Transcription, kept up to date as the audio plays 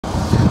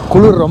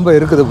குளிர் ரொம்ப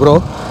இருக்குது ப்ரோ,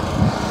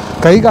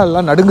 கை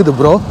காலெலாம் நடுங்குது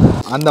ப்ரோ.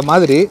 அந்த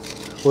மாதிரி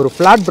ஒரு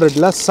ஃப்ளாட்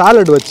ப்ரெட்டில்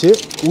சாலட் வச்சு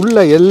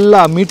உள்ள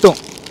எல்லா மீட்டும்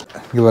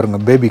இங்கே வருங்க.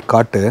 பேபி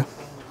காட்டு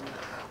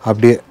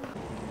அப்படியே.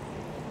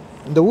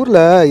 இந்த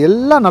ஊரில்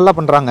எல்லாம் நல்லா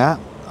பண்ணுறாங்க.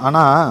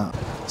 ஆனால்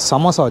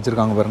சமோசா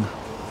வச்சுருக்காங்க பாருங்கள்.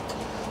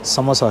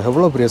 சமோசா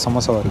எவ்வளோ பெரிய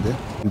சமோசாவாக இருக்குது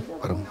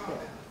பாருங்க.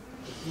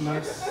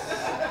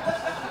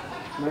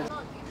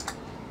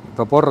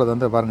 இப்போ போடுறது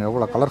வந்து பாருங்கள்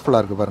எவ்வளோ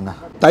கலர்ஃபுல்லாக இருக்குது பாருங்கள்.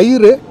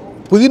 தயிர்,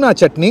 புதினா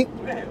சட்னி,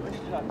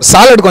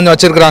 சாலட் கொஞ்சம்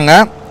வச்சுருக்குறாங்க,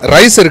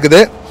 ரைஸ் இருக்குது,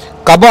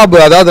 கபாபு.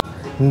 அதாவது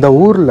இந்த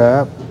ஊரில்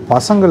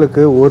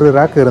பசங்களுக்கு ஒரு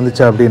ரேக்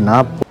இருந்துச்சு அப்படின்னா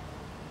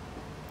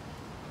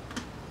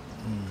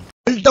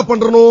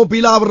பண்றணும்,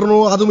 பீலா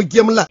வரணும், அது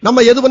முக்கியம் இல்ல.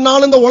 நம்ம எது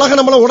பண்ணாலும் இந்த உலக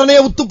நம்மள உடனே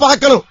உத்து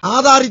பார்க்கணும்.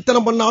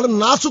 ஆதாரித்தனம் பண்ணாலும்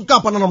நாசுக்கா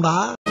பண்ணணும்டா.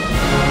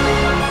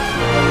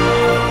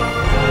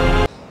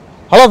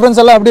 ஹலோ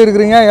ஃப்ரெண்ட்ஸ், எல்லாம் எப்படி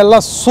இருக்கிறீங்க?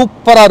 எல்லாம்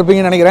சூப்பராக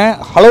இருப்பீங்கன்னு நினைக்கிறேன்.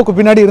 ஹலோக்கு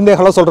பின்னாடி இருந்தே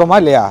ஹலோ சொல்கிறோமா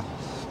இல்லையா?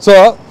 ஸோ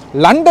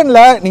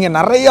லண்டனில் நீங்கள்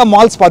நிறைய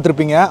மால்ஸ்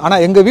பார்த்துருப்பீங்க.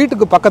 ஆனால் எங்கள்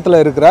வீட்டுக்கு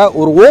பக்கத்தில் இருக்கிற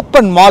ஒரு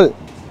ஓப்பன் மால்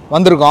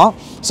வந்திருக்கோம்.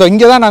 ஸோ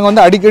இங்கே தான் நாங்கள்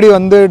வந்து அடிக்கடி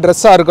வந்து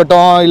ட்ரெஸ்ஸாக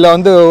இருக்கட்டும், இல்லை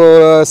வந்து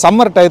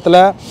சம்மர்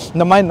டயத்தில்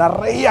இந்த மாதிரி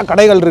நிறைய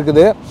கடைகள்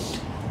இருக்குது.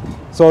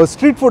 ஸோ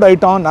ஸ்ட்ரீட் ஃபுட்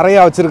ஐட்டம்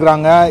நிறையா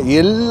வச்சுருக்குறாங்க.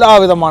 எல்லா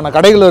விதமான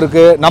கடைகளும்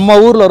இருக்குது. நம்ம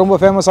ஊரில் ரொம்ப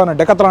ஃபேமஸான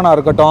டெக்கத்லானாக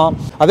இருக்கட்டும்,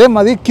 அதே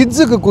மாதிரி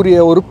கிட்ஸுக்குரிய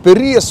ஒரு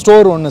பெரிய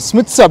ஸ்டோர் ஒன்று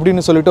ஸ்மித்ஸ்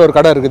அப்படின்னு சொல்லிட்டு ஒரு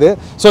கடை இருக்குது.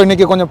 ஸோ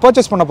இன்றைக்கி கொஞ்சம்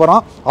பர்ச்சேஸ் பண்ண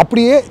போகிறோம்.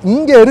 அப்படியே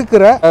இங்கே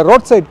இருக்கிற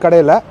ரோட் சைட்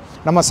கடையில்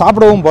நம்ம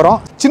சாப்பிடவும்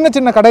போகிறோம். சின்ன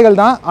சின்ன கடைகள்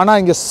தான், ஆனால்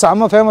இங்கே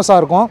செம்ம ஃபேமஸாக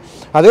இருக்கும்.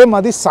 அதே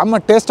மாதிரி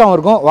செம்ம டேஸ்ட்டாகவும்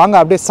இருக்கும். வாங்க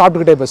அப்படியே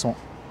சாப்பிட்டுக்கிட்டே பேசுவோம்.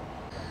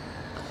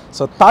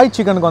 ஸோ தாய்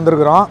சிக்கனுக்கு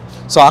வந்திருக்கிறோம்.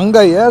 ஸோ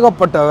அங்கே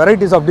ஏகப்பட்ட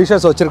வெரைட்டிஸ் ஆஃப்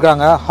டிஷ்ஷஸ்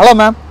வச்சுருக்காங்க. Hello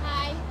ma'am.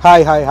 Hi,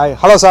 hi, hi.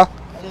 Hello, sir.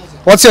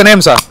 What's your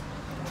name, sir?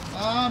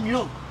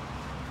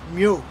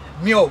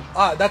 Mio.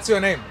 That's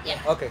your name?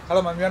 Yeah. Okay.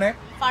 Hello, ma'am. Your name?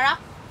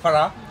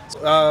 Farah.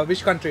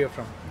 Which country are you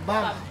from?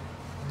 Burma.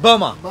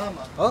 Burma.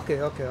 Okay.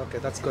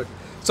 That's good.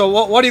 So,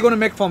 what are you going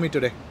to make for me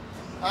today?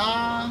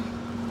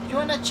 You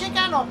want a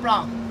chicken or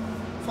prawn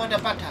for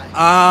the pad thai?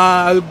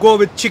 I'll go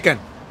with chicken.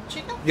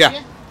 Chicken? Yeah.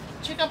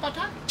 Chicken pad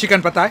thai?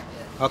 Chicken pad thai?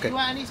 Okay.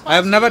 You want any I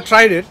have spicy? never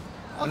tried it.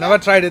 Okay. I've never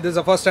tried it. This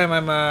is the first time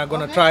I'm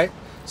going to try.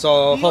 So, Do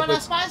you hope want a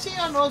it's... spicy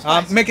or no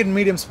spicy? Make it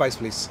medium spice,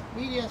 please.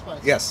 Medium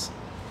spicy. Yes.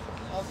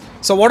 Okay.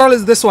 So, what all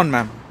is this one,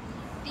 ma'am?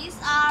 These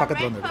are Packet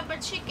red one. pepper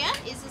chicken.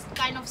 This is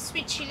kind of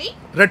sweet chili.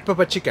 Red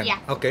pepper chicken.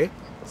 Yeah. Okay.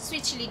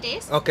 Sweet chili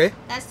taste. Okay.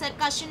 That's the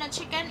cashew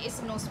chicken. Is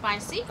no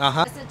spicy.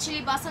 Uh-huh. That's the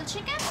chili basil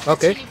chicken.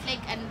 Okay. Chili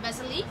flake and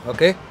basil leaf.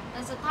 Okay.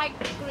 That's the Thai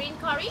green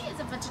curry. It's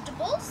the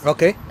vegetables.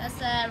 Okay. That's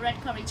the red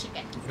curry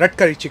chicken. Red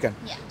curry chicken.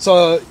 Yeah. So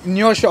in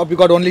your shop you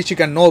got only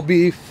chicken, no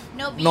beef,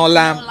 No beef, no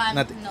lamb,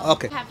 nothing. No.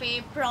 Okay. We have a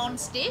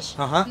prawns dish.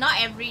 Uh-huh. Not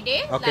every day.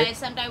 Okay. Like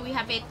sometimes we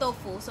have a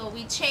tofu. So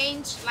we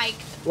change like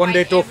One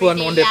day twice tofu every and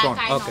day. one day Yeah, prawn.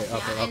 kind Okay, of,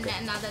 okay, yeah. okay.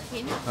 And another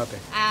thing. Okay.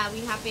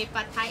 We have a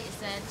pad thai.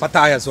 It's a Pad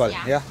thai as well.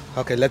 Yeah.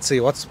 Yeah. Okay. Let's see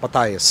what's pad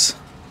thai is.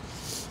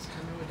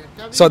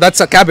 So that's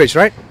a cabbage,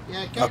 right?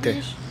 Yeah,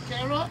 cabbage,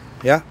 carrot.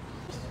 Yeah.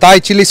 Thai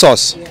chili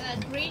sauce.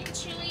 green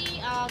chili,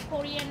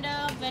 coriander,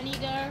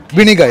 vinegar. and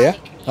Vinegar, yeah.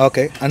 garlic.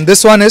 Okay. And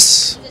this one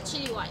is The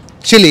chili oil.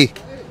 chili.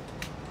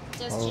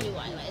 Just chili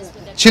oil. It's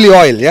with the Chili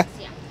oil, yeah.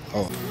 Yeah.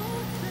 Oh.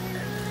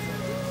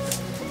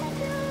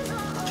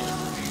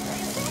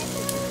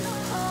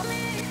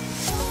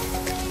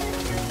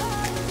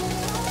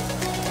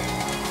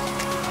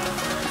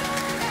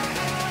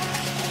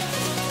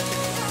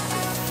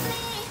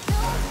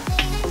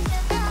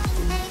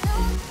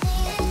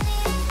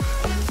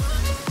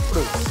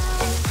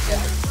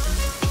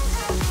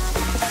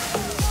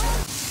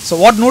 So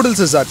what noodles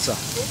is that, sir?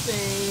 It's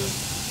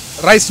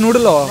a Rice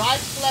noodle or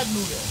rice flour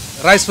noodle.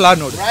 rice flour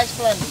noodle? Rice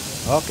flour noodle.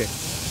 Okay.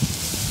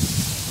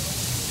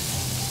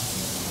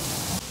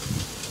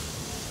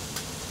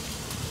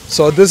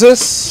 So this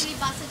is Chili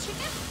basil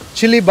chicken.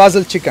 chili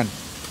basil chicken.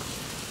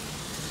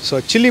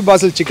 So chili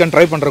basil chicken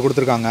try பண்ற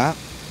கொடுத்திருக்காங்க.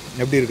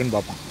 எப்படி இருக்குன்னு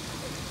பாப்போம்.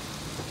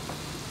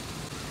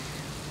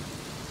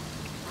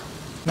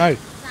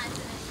 Nice.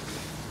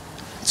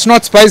 It's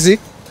not spicy.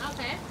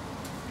 Okay.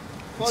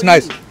 It's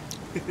nice.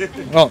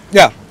 Oh,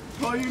 yeah.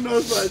 How you know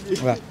spicy?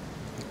 Yeah.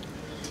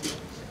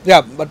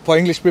 Yeah, but for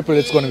English people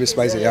it's going to be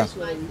spicy, yeah.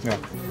 Yeah.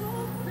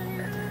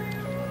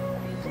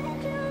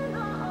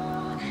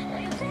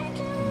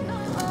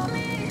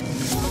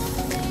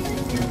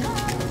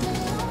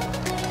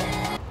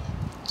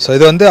 So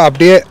இது வந்து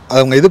அப்படியே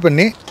அவங்க இது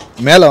பண்ணி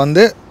மேலே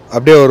வந்து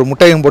அப்படியே ஒரு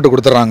முட்டையும் போட்டு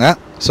கொடுத்துட்றாங்க.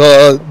 So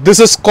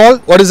this is call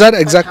what is that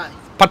exact?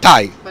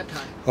 பட்டாய். Pad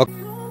thai. Okay.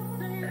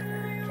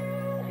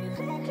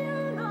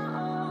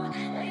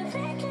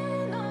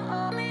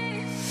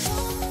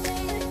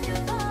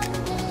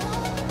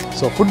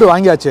 So food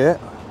வாங்கியாச்சு.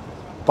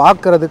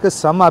 பார்க்குறதுக்கு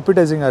செம்ம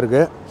அப்பிடைசிங்காக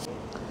இருக்குது.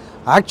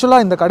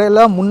 ஆக்சுவலாக இந்த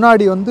கடையில்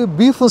முன்னாடி வந்து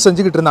பீஃபும்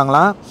செஞ்சுக்கிட்டு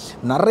இருந்தாங்களாம்.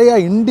 நிறையா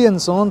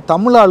இந்தியன்ஸும்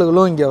தமிழ்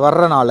ஆளுகளும் இங்கே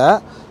வர்றனால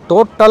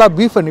டோட்டலாக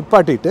பீஃபை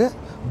நிப்பாட்டிட்டு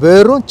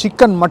வெறும்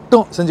சிக்கன்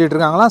மட்டும் செஞ்சுக்கிட்டு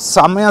இருக்காங்களாம்.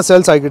 செம்மையாக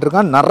சேல்ஸ் ஆகிக்கிட்டு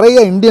இருக்காங்க. நிறைய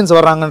இந்தியன்ஸ்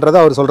வர்றாங்கன்றதை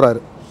அவர் சொல்கிறாரு.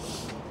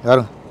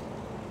 யாருங்க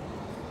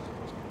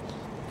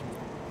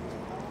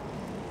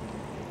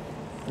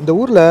இந்த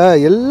ஊரில்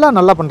எல்லாம்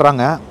நல்லா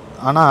பண்ணுறாங்க.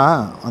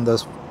 ஆனால் அந்த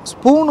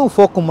ஸ்பூனும்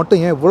ஃபோக்கும்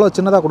மட்டும் ஏன் இவ்வளோ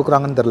சின்னதாக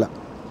கொடுக்குறாங்கன்னு தெரில.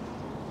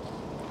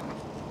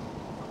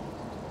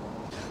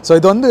 ஸோ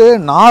இது வந்து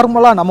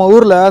நார்மலாக நம்ம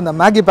ஊரில் இந்த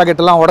மேகி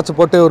பேக்கெட்டெல்லாம் உடச்சி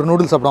போட்டு ஒரு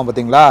நூடுல்ஸ் சாப்பிடுவோம்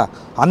பார்த்தீங்களா,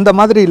 அந்த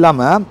மாதிரி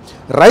இல்லாமல்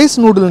ரைஸ்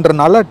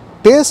நூடுல்ன்றனால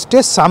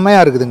டேஸ்ட்டே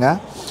செம்மையாக இருக்குதுங்க,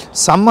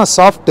 செம்ம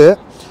சாஃப்ட்டு.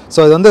 ஸோ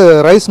இது வந்து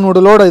ரைஸ்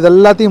நூடுலோடு இது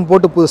எல்லாத்தையும்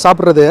போட்டு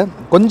சாப்பிட்றது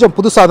கொஞ்சம்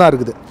புதுசாக தான்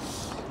இருக்குது.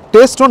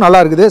 டேஸ்ட்டும் நல்லா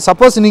இருக்குது.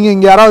 சப்போஸ் நீங்கள்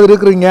இங்கே யாராவது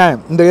இருக்கிறீங்க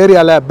இந்த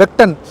ஏரியாவில்,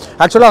 பெக்டன்,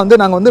 ஆக்சுவலாக வந்து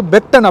நாங்கள் வந்து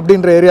பெக்டன்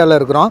அப்படின்ற ஏரியாவில்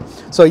இருக்கிறோம்.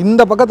 ஸோ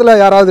இந்த பக்கத்தில்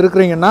யாராவது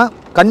இருக்கிறீங்கன்னா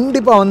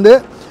கண்டிப்பாக வந்து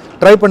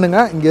ட்ரை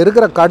பண்ணுங்கள். இங்கே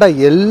இருக்கிற கடை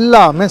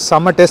எல்லாமே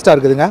செம்ம டேஸ்ட்டாக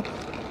இருக்குதுங்க.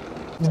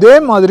 இதே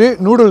மாதிரி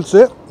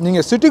நூடுல்ஸு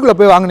நீங்கள் சிட்டிக்குள்ளே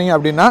போய் வாங்கினீங்க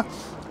அப்படின்னா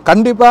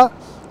கண்டிப்பாக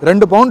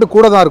 2 பவுண்டு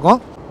கூட தான் இருக்கும்.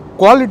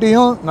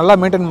 குவாலிட்டியும் நல்லா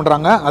மெயின்டைன்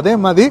பண்ணுறாங்க, அதே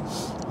மாதிரி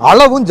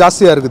அளவும்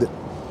ஜாஸ்தியாக இருக்குது.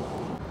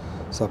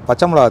 ஸோ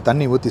பச்சை மிளகா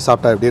தண்ணி ஊற்றி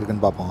சாப்பிட்டா எப்படி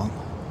இருக்குன்னு பார்ப்போம்.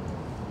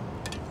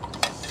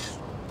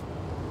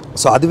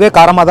 ஸோ அதுவே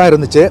காரமாக தான்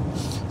இருந்துச்சு.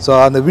 ஸோ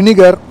அந்த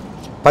வினிகர்,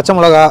 பச்சை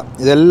மிளகா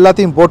இது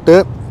எல்லாத்தையும் போட்டு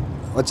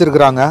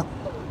வச்சுருக்குறாங்க.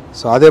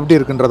 ஸோ அது எப்படி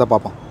இருக்குன்றதை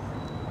பார்ப்போம்.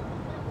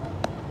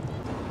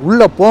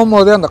 உள்ளே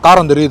போகும்போதே அந்த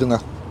காரம் தெரியுதுங்க.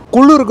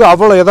 குளிருக்கு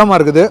அவ்வளோ இதமாக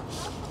இருக்குது.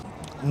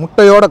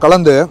 முட்டையோடு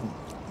கலந்து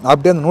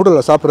அப்படியே அந்த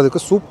நூடுலை சாப்பிட்றதுக்கு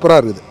சூப்பராக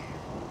இருக்குது.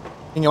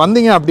 நீங்கள்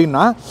வந்தீங்க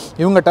அப்படின்னா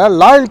இவங்ககிட்ட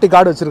லாயல்ட்டி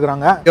கார்டு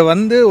வச்சுருக்குறாங்க. இங்கே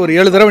வந்து ஒரு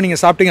 7 தடவை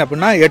நீங்கள் சாப்பிட்டீங்க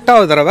அப்படின்னா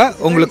 8ஆவது தடவை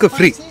உங்களுக்கு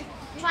free.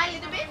 Try a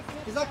little bit?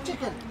 Is that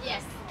chicken?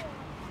 Yes.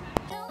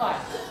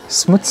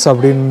 Smiths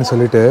அப்படின்னு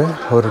சொல்லிட்டு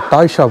ஒரு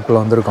டாய்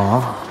ஷாப்பில் வந்திருக்கோம்.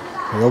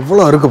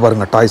 எவ்வளோ இருக்குது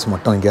பாருங்கள் டாய்ஸ்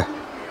மட்டும். இங்கே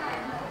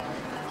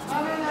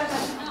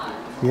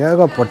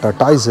ஏகப்பட்ட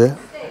டாய்ஸு,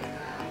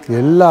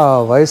 எல்லா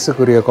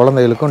வயசுக்குரிய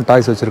குழந்தைகளுக்கும்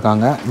டாய்ஸ்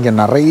வச்சுருக்காங்க. இங்கே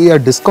நிறைய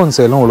டிஸ்கவுண்ட்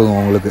சேலும் ஒழுகும்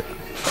உங்களுக்கு.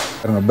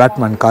 பாருங்கள்,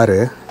 பேட்மேன் காரு,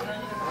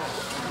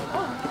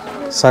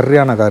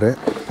 சரியான காரு,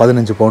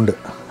 15 பவுண்டு.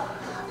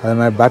 அதே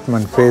மாதிரி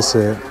பேட்மேன்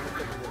ஃபேஸு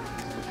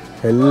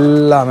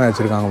எல்லாமே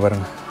வச்சுருக்காங்க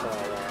பாருங்கள்.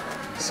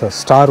 ஸோ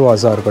ஸ்டார்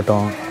வார்ஸாக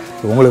இருக்கட்டும்,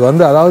 உங்களுக்கு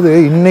வந்து அதாவது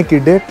இன்றைக்கி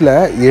டேட்டில்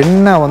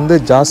என்ன வந்து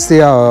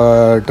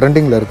ஜாஸ்தியாக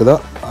ட்ரெண்டிங்கில் இருக்குதோ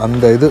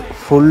அந்த இது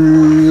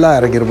ஃபுல்லாக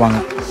இறக்கியிருப்பாங்க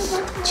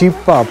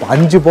சீப்பாக.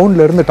 5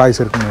 பவுண்ட்லேருந்து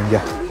டாய்ஸ் இருக்குங்க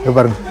இங்கே. இது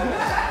பாருங்கள்,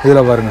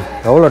 இதில் பாருங்கள்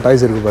எவ்வளோ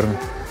டாய்ஸ் இருக்குது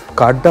பாருங்கள்.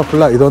 கடை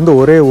ஃபுல்லாக இது வந்து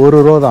ஒரே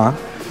 1 ரூபா தான்.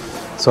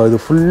 ஸோ இது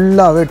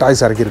ஃபுல்லாகவே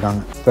டாய்ஸ்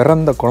இறக்கியிருக்காங்க.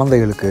 பிறந்த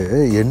குழந்தைகளுக்கு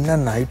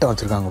என்னென்ன ஐட்டம்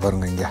வச்சுருக்காங்க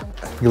பாருங்கள்.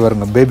 இங்கே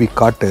பாருங்கள், பேபி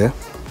காட்டு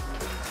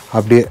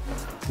அப்படியே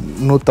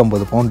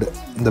 150 பவுண்டு.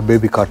 இந்த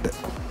பேபி காட்டு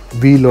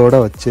வீலோடு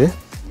வச்சு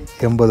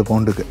 80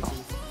 பவுண்டுக்கு.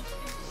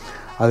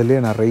 அதுலேயே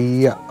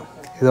நிறையா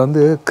இதை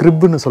வந்து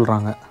கிரிப்புன்னு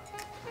சொல்கிறாங்க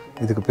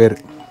இதுக்கு பேர்.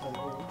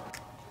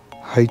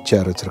 ஹை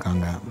சேர்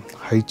வச்சுருக்காங்க.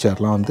 ஹை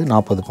சேர்லாம் வந்து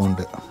 40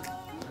 பவுண்டு.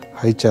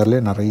 ஹை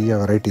சேர்லேயே நிறைய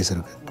வெரைட்டிஸ்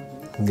இருக்குது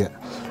இங்கே.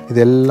 இது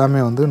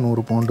எல்லாமே வந்து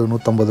 100 பவுண்டு,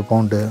 150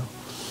 பவுண்டு.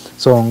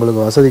 ஸோ உங்களுக்கு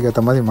வசதிக்கு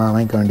ஏற்ற மாதிரி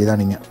வாங்கிக்க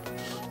வேண்டியதான். நீங்கள்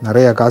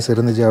நிறையா காசு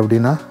இருந்துச்சு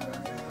அப்படின்னா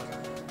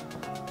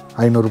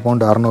 500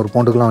 பவுண்டு, 600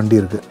 பவுண்டுக்கெலாம்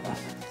வண்டி இருக்குது.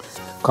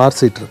 கார்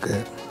சீட்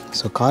இருக்குது.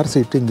 ஸோ கார்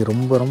சீட்டு இங்கே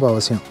ரொம்ப ரொம்ப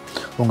அவசியம்.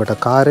 உங்கள்கிட்ட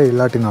காரே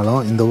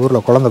இல்லாட்டினாலும் இந்த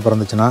ஊரில் குழந்தை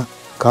பிறந்துச்சுன்னா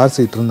கார்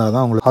சீட் இருந்தால்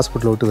தான் உங்களுக்கு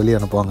ஹாஸ்பிட்டலை விட்டு வெளியே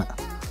அனுப்புவாங்க.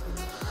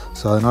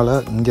 ஸோ அதனால்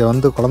இங்கே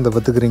வந்து குழந்தை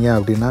பெற்றுக்கிறீங்க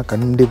அப்படின்னா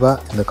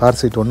கண்டிப்பாக இந்த கார்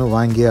சீட் ஒன்று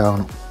வாங்கியே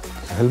ஆகணும்.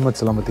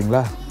 ஹெல்மெட்ஸ் எல்லாம்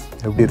பார்த்தீங்களா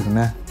எப்படி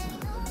இருக்குண்ணே?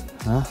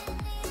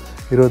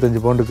 25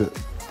 பவுண்டுக்கு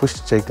புஷ்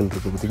சைக்கிள்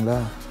இருக்குது பார்த்தீங்களா,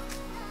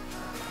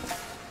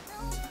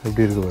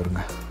 எப்படி இருக்குது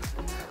பாருங்க.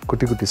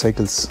 குட்டி குட்டி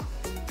சைக்கிள்ஸ்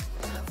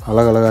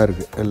அழகழகாக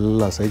இருக்குது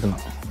எல்லா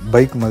சைக்கிளும்.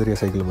 பைக் மாதிரியே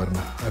சைக்கிள்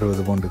பாருங்கள்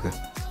 60 பவுண்டுக்கு.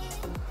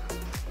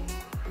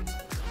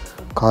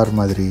 கார்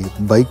மாதிரி,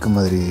 பைக்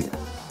மாதிரி.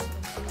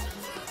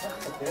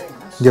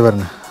 இங்கே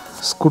பாருங்க,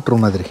 ஸ்கூட்ரு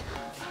மாதிரி.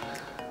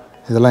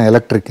 இதெல்லாம்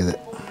எலக்ட்ரிக் இது.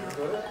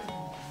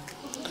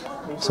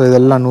 ஸோ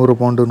இதெல்லாம் 100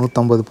 பவுண்டு,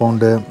 150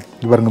 பவுண்டு.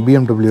 பாருங்க,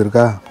 BMW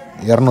இருக்கா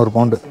 200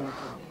 pound.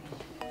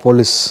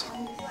 Police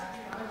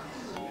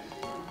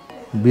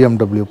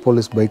BMW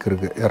police bike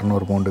இருக்குது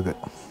 200 பவுண்டுக்கு.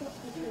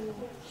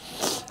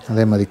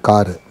 அதே மாதிரி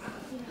காரு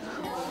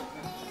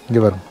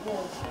இங்கே பாருங்க,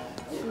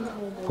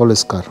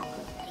 போலீஸ் கார்,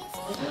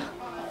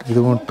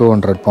 இதுவும்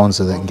 200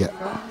 பவுண்ட்ஸ். இது இங்கே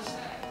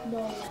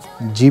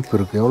ஜீப்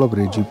இருக்குது. எவ்வளோ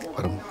பெரிய ஜீப்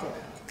பாருங்க.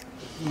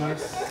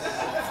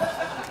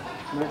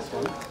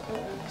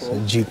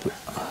 ஜீப்பு,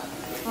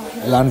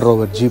 லேண்ட்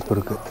ரோவர் ஜீப்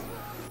இருக்குது.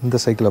 இந்த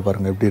சைக்கிளை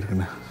பாருங்கள் எப்படி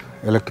இருக்குன்னு.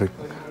 Electric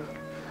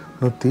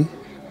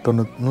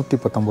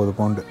 119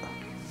 pound.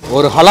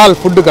 ஒரு ஹலால்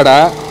ஃபுட்டு கடை,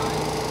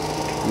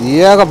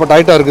 ஏகப்பட்ட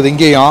ஐட்டம் இருக்குது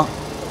இங்கேயும்.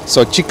 ஸோ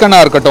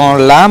சிக்கனாக இருக்கட்டும்,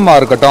 லேமாக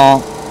இருக்கட்டும்,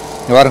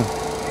 பாருங்க.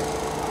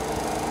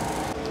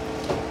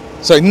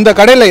 ஸோ இந்த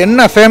கடையில்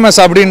என்ன ஃபேமஸ்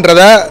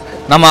அப்படின்றத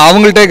நம்ம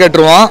அவங்கள்ட்டே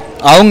கேட்டுருவோம்.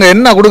 அவங்க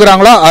என்ன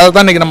கொடுக்குறாங்களோ அதை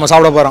தான் இன்றைக்கி நம்ம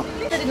சாப்பிட போகிறோம்.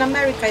 In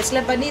America, it's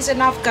Lebanese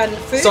and Afghan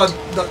food. So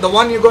the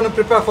one you're going to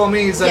prepare for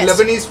me is a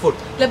Lebanese food.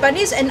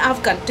 Lebanese and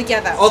Afghan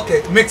together. Okay,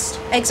 mixed.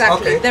 Exactly.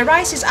 Okay. The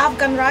rice is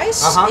Afghan rice,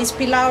 it's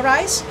pilau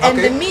rice, and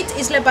the meat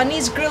is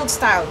Lebanese grilled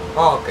style.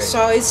 Oh, okay. So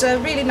it's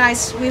really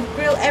nice. We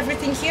grill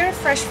everything here,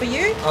 fresh for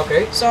you.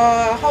 Okay. So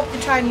hope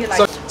you try and you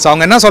like. So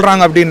அவங்க என்ன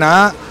சொல்றாங்க அப்படின்னா,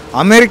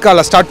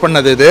 அமெரிக்காவில் start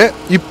பண்ணது இது.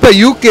 இப்போ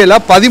யூகேல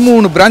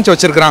 13 branch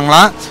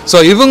வச்சிருக்கிறாங்களாம். So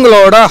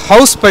இவங்களோட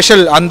ஹவுஸ்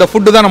ஸ்பெஷல் அந்த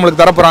ஃபுட்டு தான்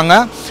நம்மளுக்கு தரப்போகிறாங்க.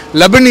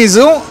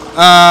 லெபனீஸும்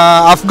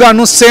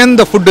ஆப்கானும்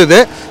சேர்ந்த ஃபுட் இது.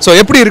 ஸோ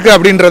எப்படி இருக்குது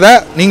அப்படின்றத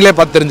நீங்களே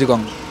பார்த்து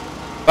தெரிஞ்சுக்கோங்க.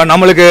 இப்போ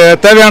நம்மளுக்கு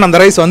தேவையான அந்த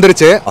ரைஸ்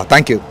வந்துருச்சு.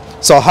 தேங்க்யூ.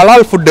 ஸோ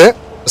ஹலால் ஃபுட்டு,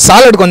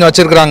 சாலட் கொஞ்சம்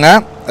வச்சுருக்குறாங்க,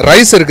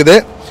 ரைஸ் இருக்குது,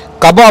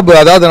 கபாபு,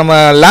 அதாவது நம்ம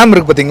லேம்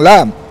இருக்குது பார்த்தீங்களா,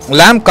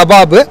 லேம்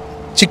kebab,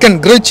 chicken,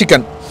 grill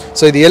chicken.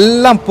 So இது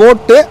எல்லாம்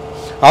போட்டு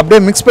அப்படியே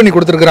மிக்ஸ் பண்ணி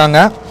கொடுத்துருக்குறாங்க.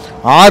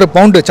 6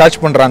 பவுண்டு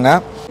சார்ஜ் பண்ணுறாங்க.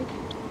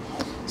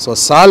 ஸோ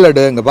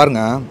சாலடு இங்கே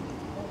பாருங்கள்,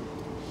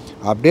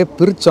 அப்படியே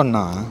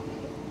பிரித்தோன்னா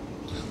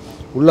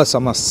உள்ள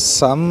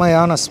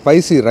செம்மையான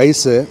ஸ்பைசி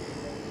ரைஸு,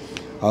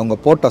 அவங்க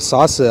போட்ட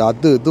சாஸு,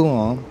 அது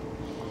இதுவும்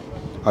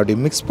அப்படி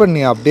மிக்ஸ்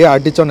பண்ணி அப்படியே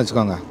அடித்தோன்னு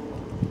வச்சுக்கோங்க.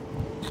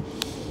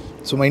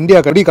 சும்மா இந்தியா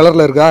கடி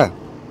கலரில் இருக்கா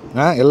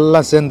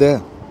எல்லாம் சேர்ந்து.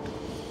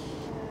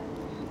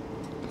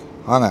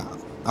 வாங்க,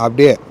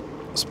 அப்படியே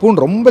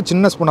ஸ்பூன் ரொம்ப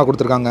சின்ன ஸ்பூனாக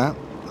கொடுத்துருக்காங்க.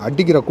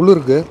 அடிக்கிற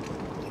குளிருக்கு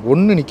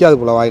ஒன்று நிற்காது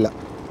போல் வாயில்.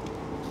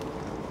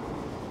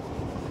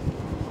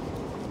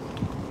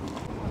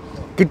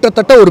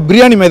 கிட்டத்தட்ட ஒரு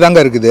பிரியாணி மாதிரி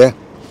தாங்க இருக்குது.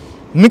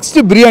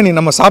 மிக்ஸ்டு பிரியாணி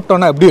நம்ம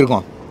சாப்பிட்டோன்னா எப்படி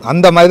இருக்கும்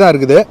அந்த மாதிரி தான்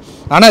இருக்குது.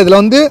 ஆனால்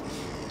இதில் வந்து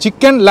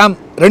சிக்கன் லேம்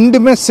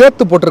ரெண்டுமே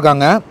சேர்த்து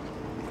போட்டிருக்காங்க.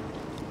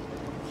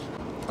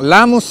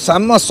 லேமும்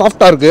செம்ம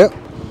சாஃப்டாக இருக்குது.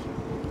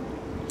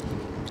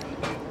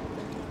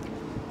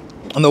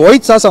 அந்த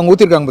ஒயிட் சாஸ் அவங்க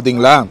ஊற்றிருக்காங்க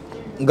பார்த்தீங்களா,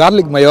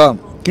 கார்லிக் மயோ,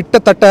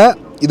 கிட்டத்தட்ட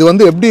இது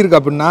வந்து எப்படி இருக்குது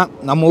அப்படின்னா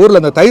நம்ம ஊரில்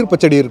அந்த தயிர்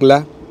பச்சடி இருக்குல்ல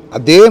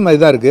அதே மாதிரி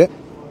தான் இருக்குது.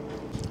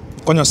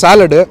 கொஞ்சம்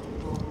சாலடு,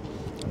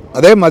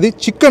 அதே மாதிரி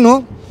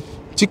சிக்கனும்,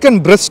 சிக்கன்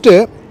பிரெஸ்ட்டு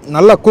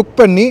நல்லா குக்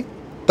பண்ணி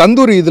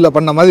தந்தூரி இதில்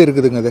பண்ண மாதிரி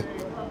இருக்குதுங்க. இது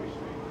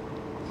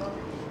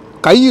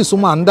கை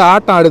சும்மா அந்த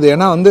ஆட்டம் ஆடுது.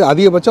 ஏன்னா வந்து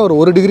அதிகபட்சம் ஒரு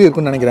 1 டிகிரி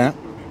இருக்குன்னு நினைக்கிறேன்.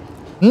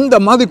 இந்த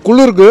மாதிரி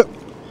குளிருக்கு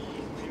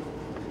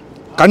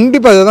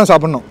கண்டிப்பாக இதை தான்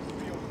சாப்பிட்ணும்.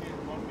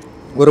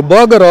 ஒரு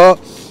பர்கரோ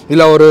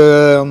இல்லை ஒரு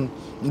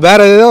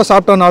வேறு ஏதோ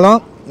சாப்பிட்டோன்னாலும்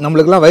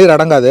நம்மளுக்கெல்லாம் வயிறு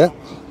அடங்காது.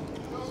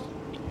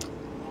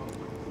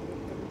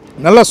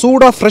 நல்லா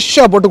சூடாக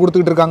ஃப்ரெஷ்ஷாக போட்டு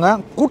கொடுத்துக்கிட்டு இருக்காங்க.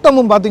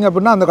 கூட்டமும் பார்த்திங்க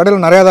அப்படின்னா அந்த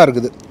கடையில் நிறையா தான்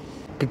இருக்குது.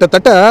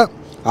 கிட்டத்தட்ட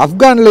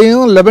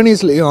ஆப்கான்லேயும்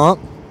லெபனீஸ்லேயும்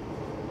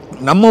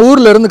நம்ம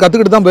ஊரில் இருந்து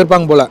கற்றுக்கிட்டு தான்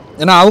போயிருப்பாங்க போல்.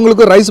 ஏன்னா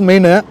அவங்களுக்கும் ரைஸ்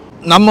மெயின்.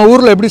 நம்ம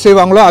ஊரில் எப்படி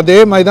செய்வாங்களோ அதே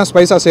மாதிரி தான்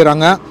ஸ்பைஸாக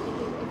செய்கிறாங்க.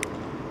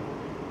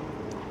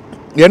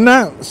 என்ன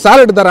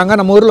சாலட் தராங்க,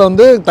 நம்ம ஊரில்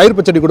வந்து தயிர்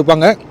பச்சடி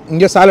கொடுப்பாங்க,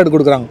 இங்கே சாலட்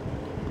கொடுக்குறாங்க.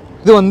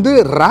 இது வந்து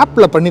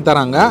ரேப்பில் பண்ணி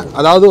தராங்க.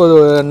 அதாவது ஒரு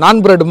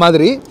நான் பிரெட்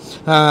மாதிரி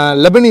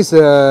லெபனீஸ்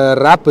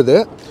ரேப் இது.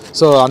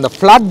 ஸோ அந்த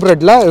ஃப்ளாட்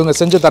பிரெட்டில் இவங்க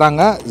செஞ்சு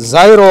தராங்க.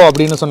 ஜைரோ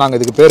அப்படின்னு சொன்னாங்க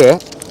இதுக்கு பேர்.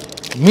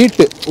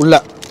 மீட்டு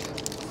உள்ள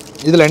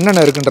இதில்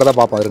என்னென்ன இருக்குன்றதை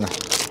பார்ப்போம் இருங்க.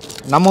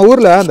 நம்ம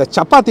ஊரில் அந்த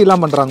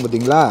சப்பாத்திலாம் பண்ணுறாங்க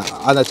பார்த்தீங்களா,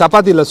 அந்த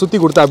சப்பாத்தியில் சுற்றி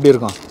கொடுத்தா அப்படி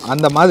இருக்கும்.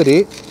 அந்த மாதிரி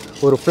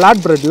ஒரு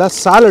ஃப்ளாட் பிரெட்டில்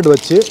சாலட்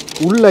வச்சு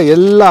உள்ள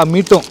எல்லா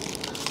மீட்டும்,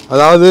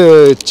 அதாவது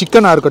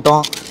சிக்கனாக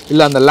இருக்கட்டும்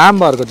இல்லை அந்த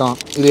லேம்பாக இருக்கட்டும்,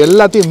 இது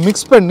எல்லாத்தையும்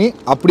மிக்ஸ் பண்ணி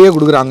அப்படியே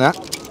கொடுக்குறாங்க.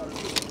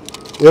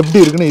 எப்படி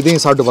இருக்குன்னு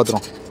இதையும் சாப்பிட்டு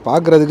பார்த்துரும்.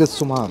 பார்க்குறதுக்கு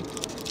சும்மா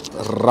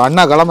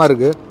ரணகலமாக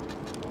இருக்குது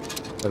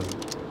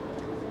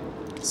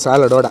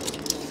சாலடோட.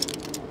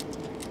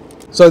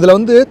 ஸோ இதில்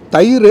வந்து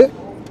தயிர்,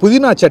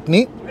 புதினா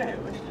சட்னி,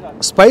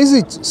 ஸ்பைசி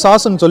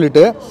சாஸ்ன்னு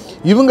சொல்லிட்டு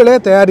இவங்களே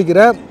தயாரிக்கிற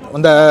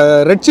அந்த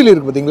ரெட் சில்லி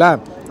இருக்குது பார்த்தீங்களா,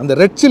 அந்த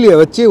ரெட் சில்லியை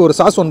வச்சு ஒரு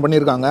சாஸ் ஒன்று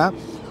பண்ணியிருக்காங்க.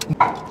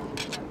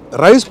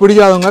 ரைஸ்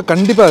பிடிக்காதவங்க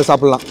கண்டிப்பாக அதை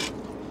சாப்பிட்லாம்.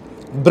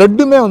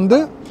 ப்ரெட்டுமே வந்து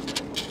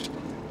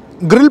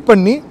கிரில்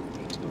பண்ணி,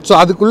 ஸோ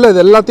அதுக்குள்ளே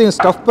இது எல்லாத்தையும்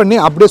ஸ்டஃப் பண்ணி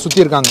அப்படியே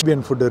சுற்றியிருக்காங்க.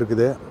 இந்தியன் ஃபுட்டு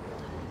இருக்குது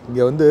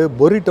இங்கே வந்து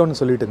பொரிட்டோன்னு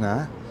சொல்லிட்டுங்க,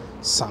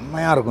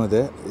 செம்மையாக இருக்கும்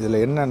இது.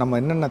 இதில் நம்ம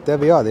என்னென்ன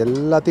தேவையோ அது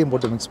எல்லாத்தையும்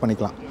போட்டு மிக்ஸ்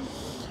பண்ணிக்கலாம்.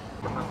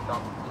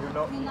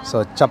 ஸோ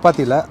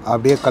சப்பாத்தியில்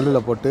அப்படியே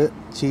கல்லில் போட்டு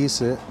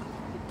சீஸு,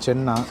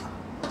 சென்னா,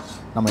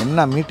 நம்ம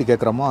என்ன மீட்டு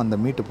கேட்குறோமோ அந்த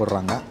மீட்டு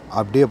போடுறாங்க,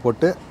 அப்படியே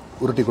போட்டு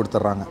உருட்டி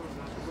கொடுத்துட்றாங்க.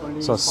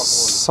 ஸோ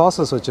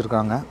சாஸஸ்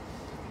வச்சுருக்காங்க.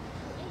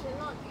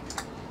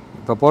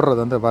 இப்போ போடுறது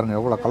வந்து பாருங்கள்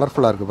எவ்வளோ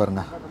கலர்ஃபுல்லாக இருக்குது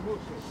பாருங்கள்.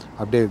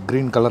 அப்படியே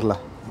க்ரீன் கலரில்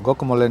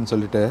கோக்குமோலேன்னு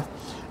சொல்லிட்டு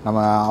நம்ம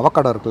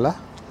அவக்காடோ இருக்குல்ல,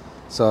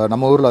 ஸோ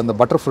நம்ம ஊரில் அந்த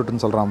பட்டர்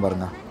ஃப்ரூட்டுன்னு சொல்கிறான்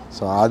பாருங்கள்.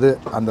 ஸோ அது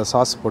அந்த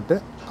சாஸ் போட்டு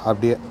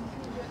அப்படியே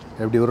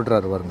எப்படி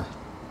உருட்டுறாரு பாருங்கள்.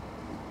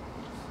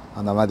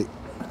 அந்த மாதிரி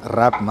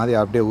ரேப் மாதிரி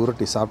அப்படியே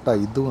உருட்டி சாப்பிட்டா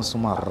இதுவும்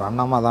சும்மா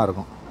ரணமாக தான்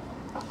இருக்கும்.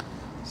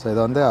 ஸோ இதை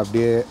வந்து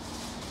அப்படியே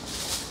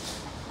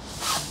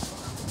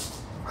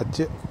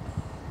வச்சு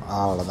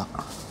அவ்வளோதான்.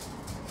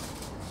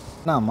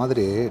 என்ன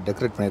மாதிரி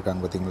டெக்கரேட்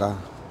பண்ணியிருக்காங்க பார்த்தீங்களா.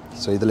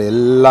 ஸோ இதில்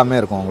எல்லாமே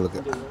இருக்கும்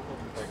உங்களுக்கு.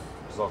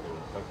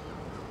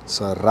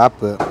 So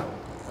wrap,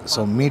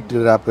 so meet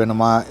rape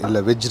வேணுமா இல்லை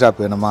வெஜ்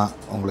ரேப் வேணுமா,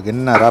 உங்களுக்கு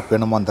என்ன ரேப்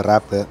வேணுமோ அந்த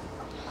ரேப்பு.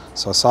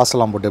 ஸோ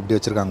சாஸ்லாம் போட்டு எப்படி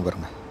வச்சுருக்காங்க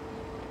பாருங்கள்.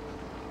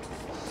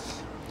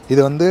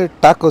 இது வந்து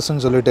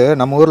டாக்கோஸ்ன்னு சொல்லிட்டு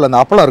நம்ம ஊரில் அந்த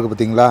அப்பளம் இருக்குது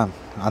பார்த்தீங்களா,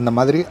 அந்த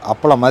மாதிரி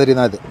அப்பளம் மாதிரி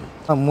தான் இது.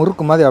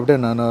 முறுக்கு மாதிரி அப்படியே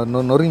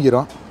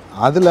நொறுங்கிரும்.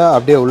 அதில்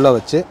அப்படியே உள்ளே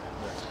வச்சு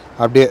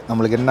அப்படியே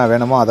நம்மளுக்கு என்ன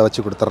வேணுமோ அதை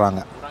வச்சு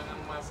கொடுத்துட்றாங்க.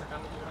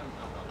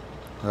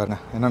 பாருங்க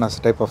என்னென்ன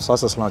டைப் ஆஃப்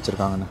சாஸஸ்லாம்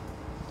வச்சுருக்காங்கன்னு.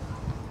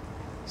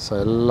 ஸோ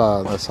எல்லா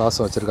அந்த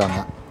சாஸும்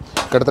வச்சுருக்காங்க.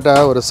 கிட்டத்தட்ட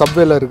ஒரு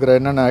சப்வேல இருக்கிற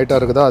என்னென்ன ஐட்டம்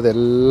இருக்குதோ அது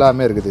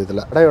எல்லாமே இருக்குது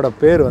இதில். கடையோட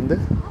பேர் வந்து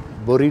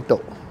பொரிட்டோ.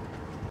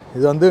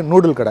 இது வந்து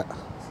நூடுல் கடை.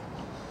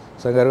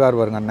 ஸோ இங்கே இருக்கார்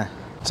பாருங்க அண்ணன்.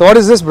 So what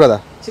is this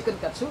brother? Chicken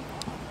katsu.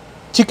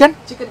 Chicken?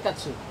 Chicken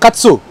katsu.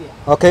 Katsu.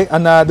 Okay,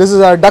 and this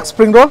is a duck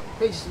spring roll?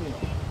 Veggie spring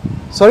roll.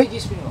 Sorry?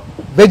 Veggie spring roll.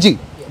 Veggie.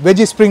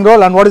 Veggie spring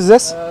roll. And what is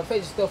this?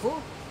 Veg tofu.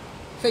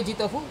 Veggie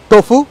tofu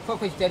Tofu. for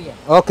vegetarian.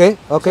 Okay.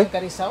 Okay.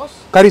 Curry sauce.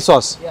 Curry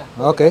sauce. Yeah.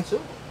 Okay. Tofu.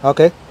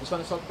 Okay. This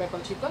one is salt pepper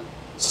chicken.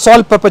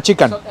 Salt pepper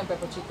chicken. Salt and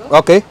pepper chicken.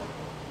 Okay.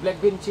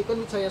 Black bean chicken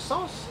with soya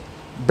sauce.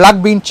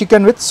 Black bean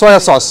chicken with soya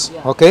sauce.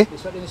 Yeah. Okay.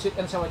 This one is sweet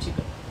and sour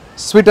chicken.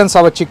 Sweet and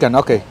sour chicken.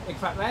 Okay. Egg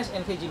fried rice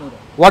and veggie noodle.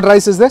 What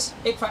rice is this?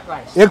 Egg fried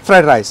rice. Egg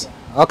fried rice.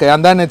 Okay.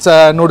 And then it's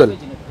a noodle.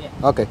 Veggie noodle. Yeah.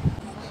 Okay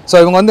so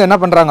இவங்க வந்து என்ன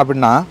பண்ணுறாங்க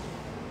அப்படின்னா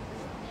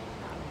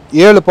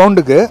 7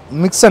 பவுண்டுக்கு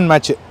mix and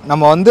match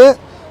நம்ம வந்து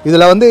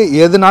இதில் வந்து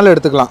எதுனாலும்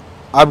எடுத்துக்கலாம்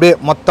அப்படியே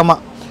மொத்தமாக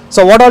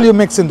so what all you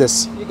mix in this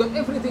You got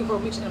everything for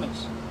mix and match.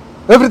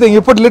 Everything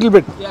you put little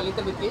bit Yeah,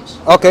 little bit each.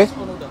 Okay Rice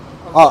or noodle.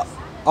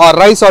 R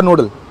rice R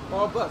noodle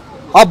Or both.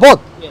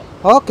 Both Yeah.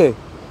 Okay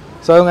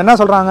so இவங்க என்ன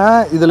சொல்கிறாங்க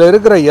இதில்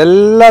இருக்கிற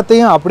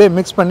எல்லாத்தையும் அப்படியே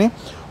mix பண்ணி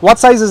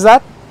what size is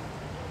that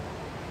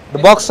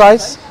the box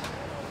size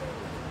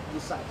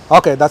This size.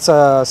 Okay, that's a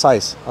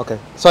size. Okay.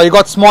 So you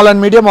got small and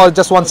medium or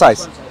just one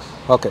size? One size.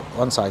 Okay,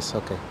 one size.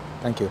 Okay.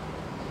 Thank you.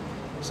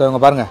 So இவங்க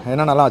பாருங்க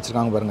என்னென்னலாம்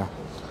வச்சுருக்காங்க பாருங்க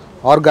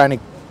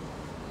organic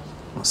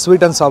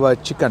sweet and சவர்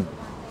chicken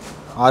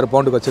 6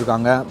 பவுண்டுக்கு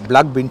வச்சுருக்காங்க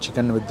black been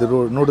chicken with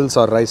noodles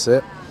R rice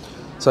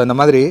so இந்த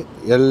மாதிரி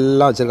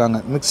எல்லாம் வச்சுருக்காங்க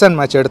மிக்ஸ் அண்ட்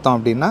மேட்ச் எடுத்தோம்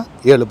அப்படின்னா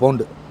 7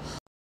 பவுண்டு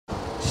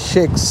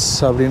ஷேக்ஸ்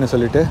அப்படின்னு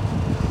சொல்லிட்டு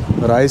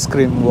ஒரு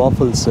ஐஸ்கிரீம்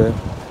வாஃபிள்ஸு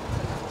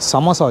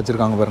சமோசா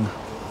வச்சுருக்காங்க பாருங்கள்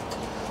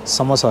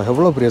சமோசா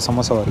எவ்வளோ பெரிய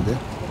சமோசாவாக இருக்குது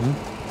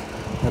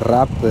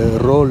ரேப்பு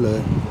ரோலு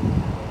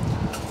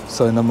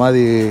ஸோ இந்த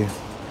மாதிரி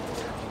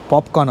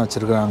பாப்கார்ன்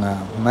வச்சுருக்குறாங்க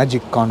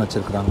மேஜிக் கார்ன்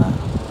வச்சுருக்குறாங்க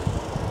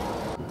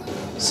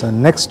ஸோ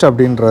நெக்ஸ்ட்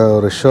அப்படின்ற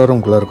ஒரு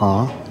ஷோரூம்குள்ளே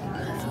இருக்கோம்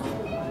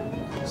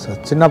ஸோ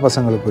சின்ன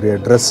பசங்களுக்குரிய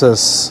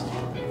ட்ரெஸ்ஸஸ்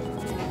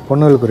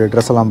பொண்ணுகளுக்குரிய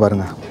ட்ரெஸ் எல்லாம்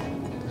பாருங்கள்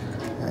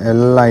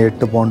எல்லாம்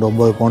 8 பவுண்டு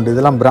 9 பவுண்டு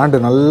இதெல்லாம் பிராண்டு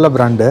நல்ல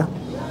பிராண்டு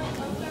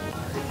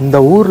இந்த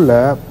ஊரில்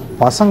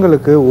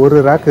பசங்களுக்கு ஒரு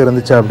ரேக்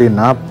இருந்துச்சு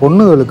அப்படின்னா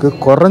பொண்ணுகளுக்கு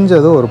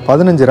குறைஞ்சது ஒரு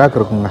 15 ரேக்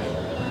இருக்குங்க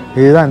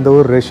இதுதான் இந்த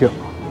ஊர் ரேஷியோ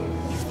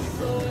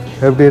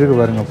எப்படி இருக்குது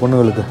பாருங்கள்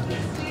பொண்ணுகளுக்கு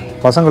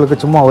பசங்களுக்கு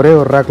சும்மா ஒரே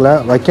ஒரு ரேக்கில்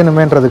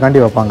வைக்கணுமேன்றதுக்காண்டி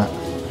வைப்பாங்க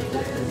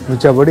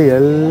மிச்சப்படி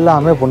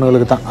எல்லாமே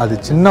பொண்ணுகளுக்கு தான் அது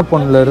சின்ன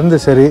பொண்ணுலேருந்து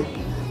சரி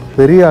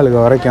பெரிய ஆளுங்க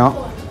வரைக்கும்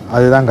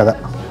அதுதான் கதை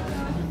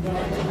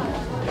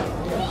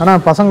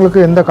ஆனால் பசங்களுக்கு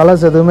எந்த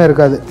கலர்ஸ் எதுவுமே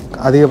இருக்காது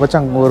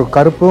அதிகபட்சம் ஒரு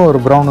கருப்பும்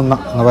ஒரு ப்ரௌனும்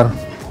தான் அங்கே பாருங்க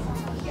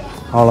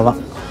அவ்வளோதான்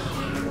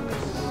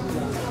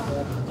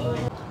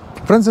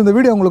ஃப்ரெண்ட்ஸ் இந்த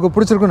வீடியோ உங்களுக்கு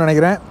பிடிச்சிருக்குன்னு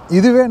நினைக்கிறேன்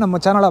இதுவே நம்ம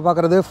சேனலை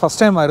பார்க்குறது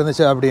ஃபஸ்ட் டைமாக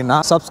இருந்துச்சு அப்படின்னா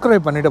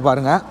சப்ஸ்கிரைப் பண்ணிவிட்டு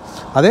பாருங்கள்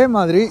அதே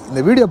மாதிரி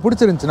இந்த வீடியோ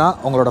பிடிச்சிருந்துச்சுன்னா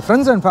உங்களோட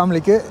ஃப்ரெண்ட்ஸ் அண்ட்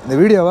ஃபேமிலிக்கு இந்த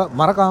வீடியோவை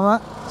மறக்காமல்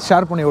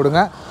ஷேர் பண்ணி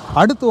விடுங்க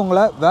அடுத்து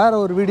உங்களை வேறு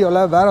ஒரு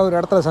வீடியோவில் வேறு ஒரு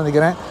இடத்துல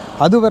சந்திக்கிறேன்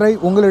அதுவரை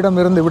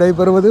உங்களிடமிருந்து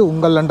விடைபெறுவது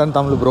உங்கள் லண்டன்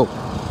தமிழ் ப்ரோ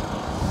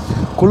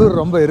குளிர்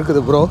ரொம்ப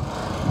இருக்குது ப்ரோ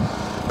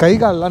கை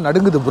காலெலாம்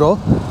நடுங்குது ப்ரோ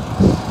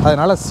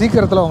அதனால்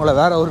சீக்கிரத்தில் உங்களை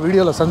வேறு ஒரு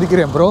வீடியோவில்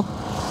சந்திக்கிறேன் ப்ரோ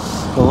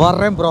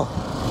வர்றேன் bro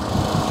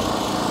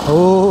Oh.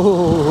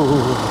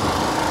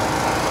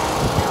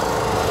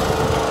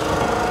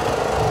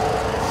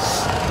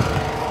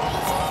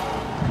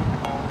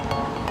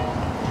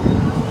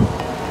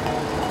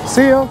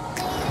 See you.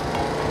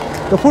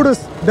 The food is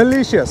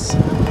delicious.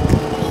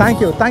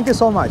 Thank you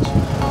so much.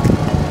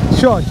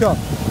 Sure. See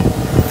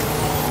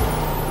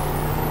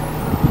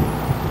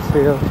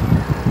you.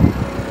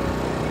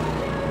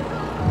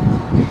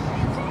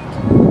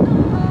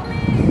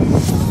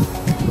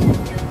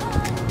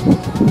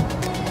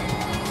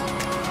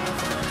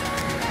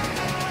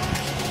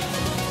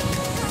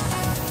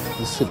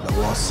 This is the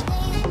boss.